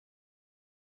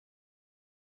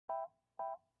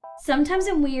Sometimes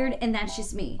I'm weird, and that's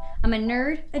just me. I'm a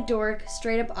nerd, a dork,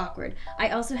 straight up awkward. I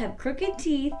also have crooked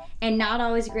teeth and not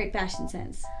always a great fashion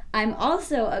sense. I'm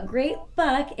also a great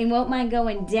fuck and won't mind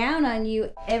going down on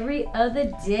you every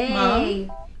other day.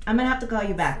 Mom, I'm gonna have to call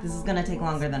you back. This is gonna take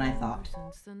longer than I thought.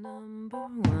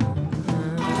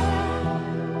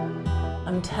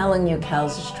 I'm telling you,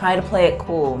 Kels, just try to play it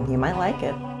cool. You might like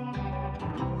it.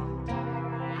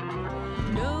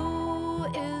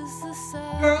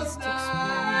 Girls'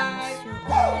 night!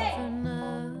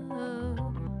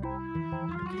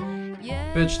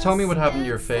 Bitch, tell me what happened to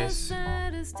your face.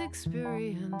 Are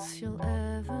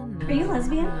you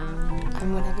lesbian?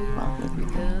 I'm whatever you want me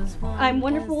to be. I'm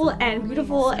wonderful and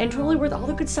beautiful and totally worth all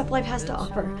the good stuff life has to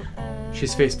offer.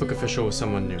 She's Facebook official with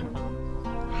someone new.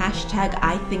 Hashtag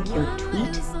I think you're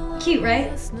tweet. Cute,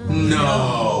 right?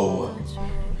 No!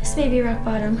 This baby rock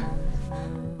bottom.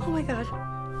 Oh my god.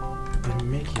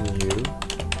 I'm making you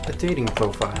a dating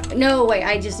profile. No, wait,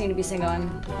 I just need to be single.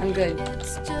 I'm good.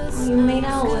 You made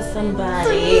out with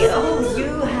somebody. Oh,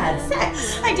 you had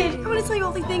sex. I did. I want to tell you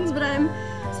all the things, but I'm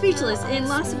speechless in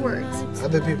lots of words.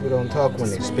 Other people don't talk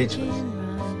when they're speechless.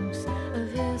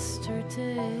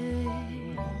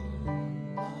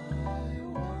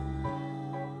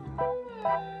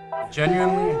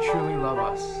 Genuinely and truly love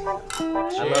us.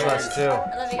 I love us too.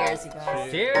 I love you guys.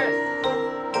 Cheers!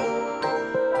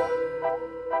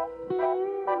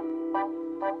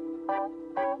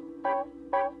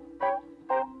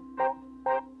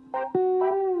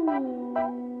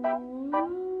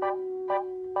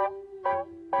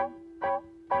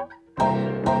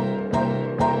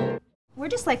 We're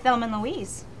just like Thelma and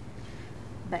Louise,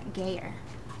 but gayer.